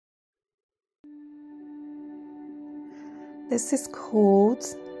This is called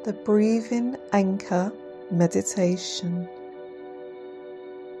the Breathing Anchor Meditation.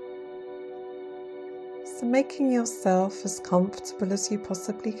 So making yourself as comfortable as you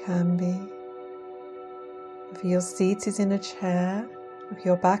possibly can be. If you're seated in a chair, with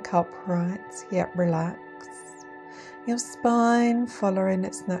your back upright yet relaxed, your spine following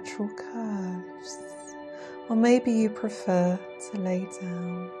its natural curves, or maybe you prefer to lay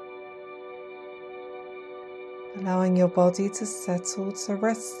down. Allowing your body to settle, to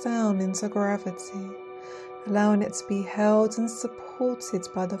rest down into gravity, allowing it to be held and supported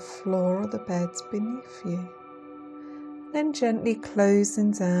by the floor or the bed beneath you. Then gently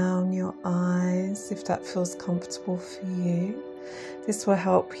closing down your eyes if that feels comfortable for you. This will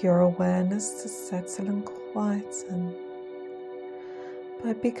help your awareness to settle and quieten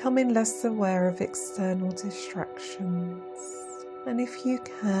by becoming less aware of external distractions. And if you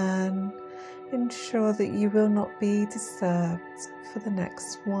can, ensure that you will not be disturbed for the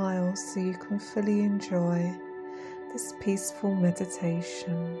next while so you can fully enjoy this peaceful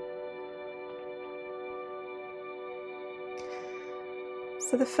meditation.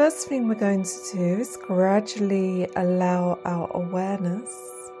 So the first thing we're going to do is gradually allow our awareness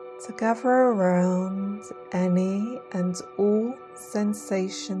to gather around any and all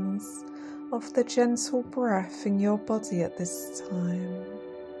sensations of the gentle breath in your body at this time.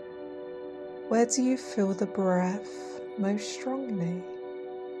 Where do you feel the breath most strongly?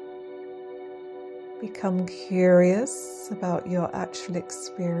 Become curious about your actual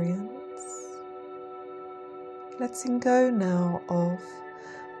experience. Letting go now of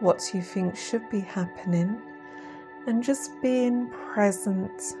what you think should be happening and just being present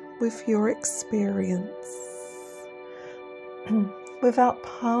with your experience without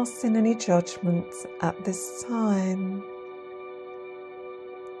passing any judgment at this time.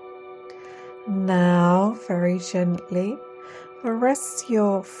 Now, very gently, rest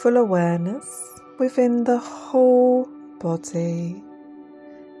your full awareness within the whole body.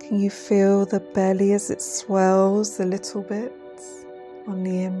 Can you feel the belly as it swells a little bit on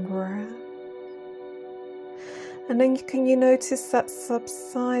the in-breath? And then can you notice that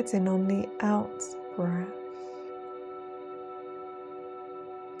subsiding on the out-breath?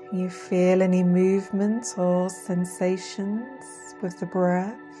 Can you feel any movement or sensations with the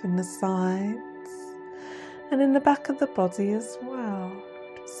breath in the sides and in the back of the body as well?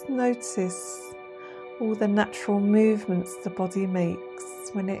 Just notice all the natural movements the body makes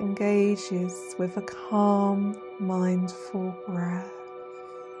when it engages with a calm, mindful breath.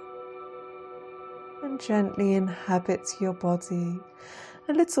 And gently inhabit your body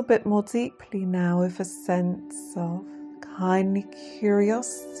a little bit more deeply now with a sense of kindly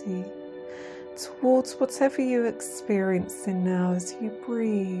curiosity towards whatever you're experiencing now as you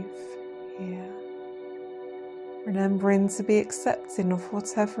breathe here. Remembering to be accepting of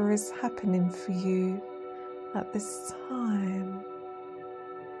whatever is happening for you at this time.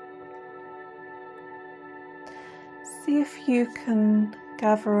 See if you can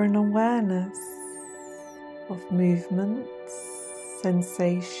gather an awareness of movements,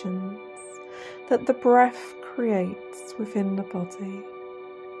 sensations that the breath creates within the body,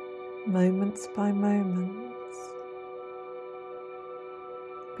 moments by moment.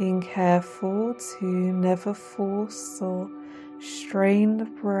 Being careful to never force or strain the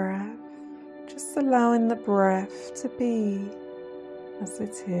breath, just allowing the breath to be as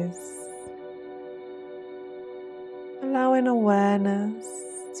it is. Allowing awareness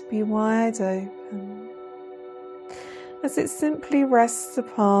to be wide open as it simply rests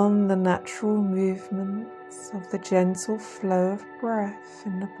upon the natural movements of the gentle flow of breath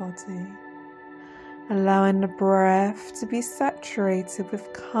in the body. Allowing the breath to be saturated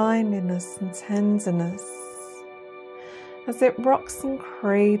with kindness and tenderness as it rocks and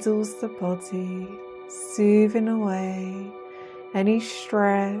cradles the body, soothing away any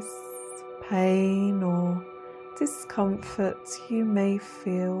stress, pain or discomfort you may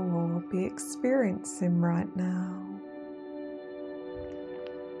feel or be experiencing right now.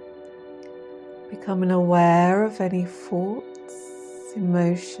 Becoming aware of any thoughts,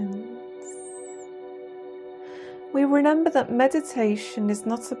 emotions. We remember that meditation is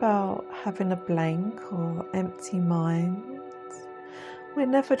not about having a blank or empty mind. We're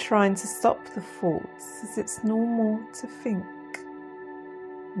never trying to stop the thoughts, as it's normal to think.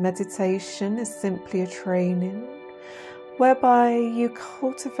 Meditation is simply a training whereby you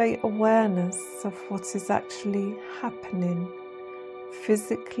cultivate awareness of what is actually happening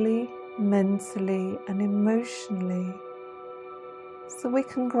physically, mentally and emotionally, so we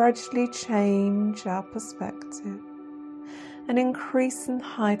can gradually change our perspective and increase and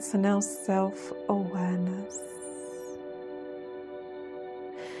heighten our self-awareness.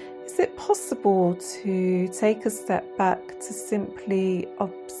 it possible to take a step back to simply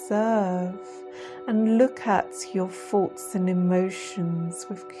observe and look at your thoughts and emotions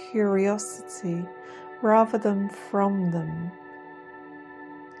with curiosity rather than from them?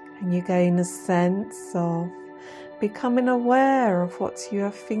 Can you gain a sense of becoming aware of what you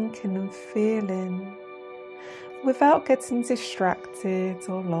are thinking and feeling without getting distracted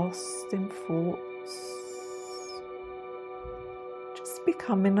or lost in thoughts? Just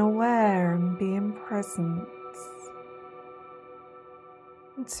becoming aware and being present.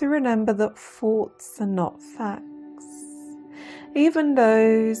 And to remember that thoughts are not facts, even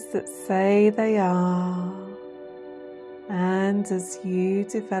those that say they are. And as you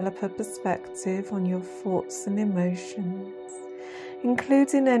develop a perspective on your thoughts and emotions,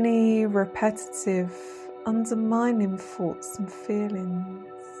 including any repetitive, undermining thoughts and feelings,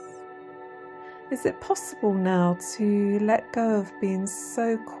 is it possible now to let go of being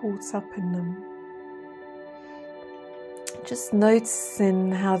so caught up in them? Just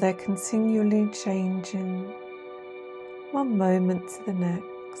noticing how they're continually changing, one moment to the next.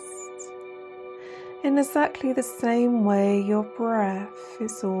 In exactly the same way your breath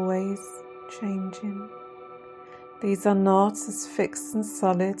is always changing. These are not as fixed and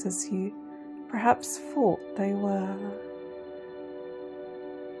solid as you perhaps thought they were.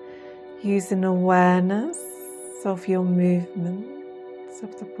 Using awareness of your movements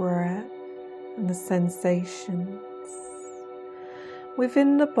of the breath and the sensations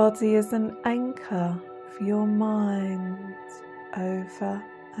within the body as an anchor for your mind over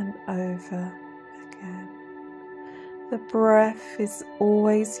and over again. The breath is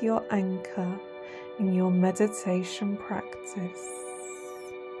always your anchor in your meditation practice.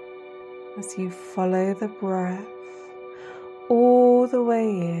 As you follow the breath all the way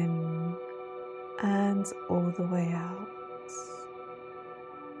in and all the way out.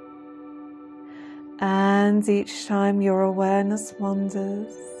 And each time your awareness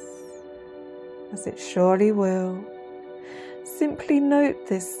wanders, as it surely will, simply note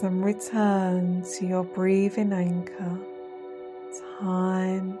this and return to your breathing anchor,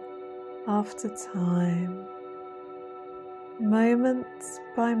 time after time, moment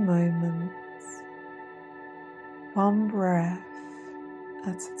by moment, one breath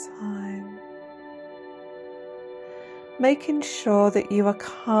at a time. Making sure that you are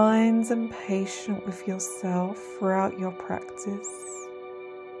kind and patient with yourself throughout your practice.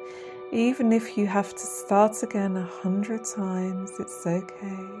 Even if you have to start again 100 times, it's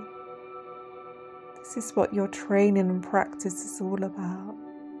okay. This is what your training and practice is all about.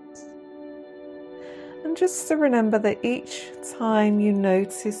 And just to remember that each time you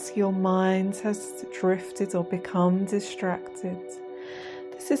notice your mind has drifted or become distracted,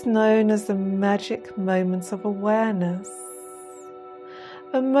 this is known as the magic moment of awareness.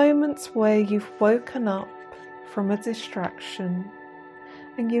 A moment where you've woken up from a distraction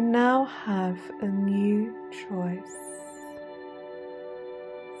and you now have a new choice.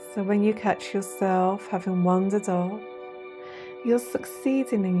 So when you catch yourself having wandered off, you're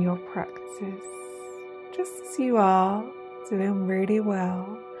succeeding in your practice, just as you are doing really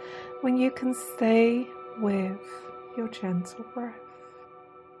well when you can stay with your gentle breath.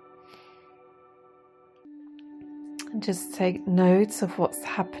 And just take note of what's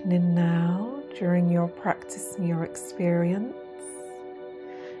happening now during your practice and your experience.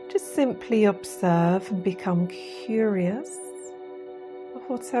 Just simply observe and become curious of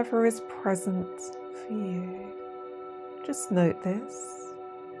whatever is present for you. Just note this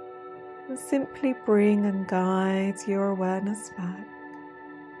and simply bring and guide your awareness back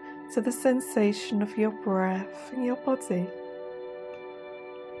to the sensation of your breath in your body,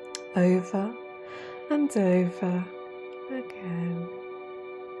 over and over again.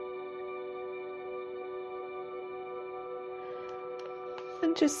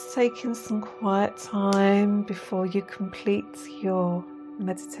 And just taking some quiet time before you complete your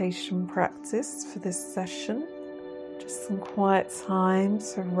meditation practice for this session. Just some quiet time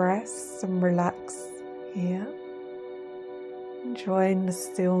to rest and relax here. Enjoying the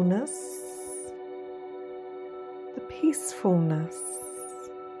stillness, the peacefulness,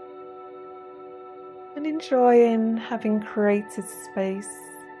 and enjoying having created space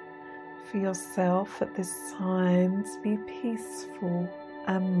for yourself at this time to be peaceful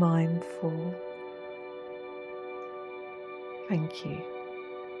and mindful. Thank you.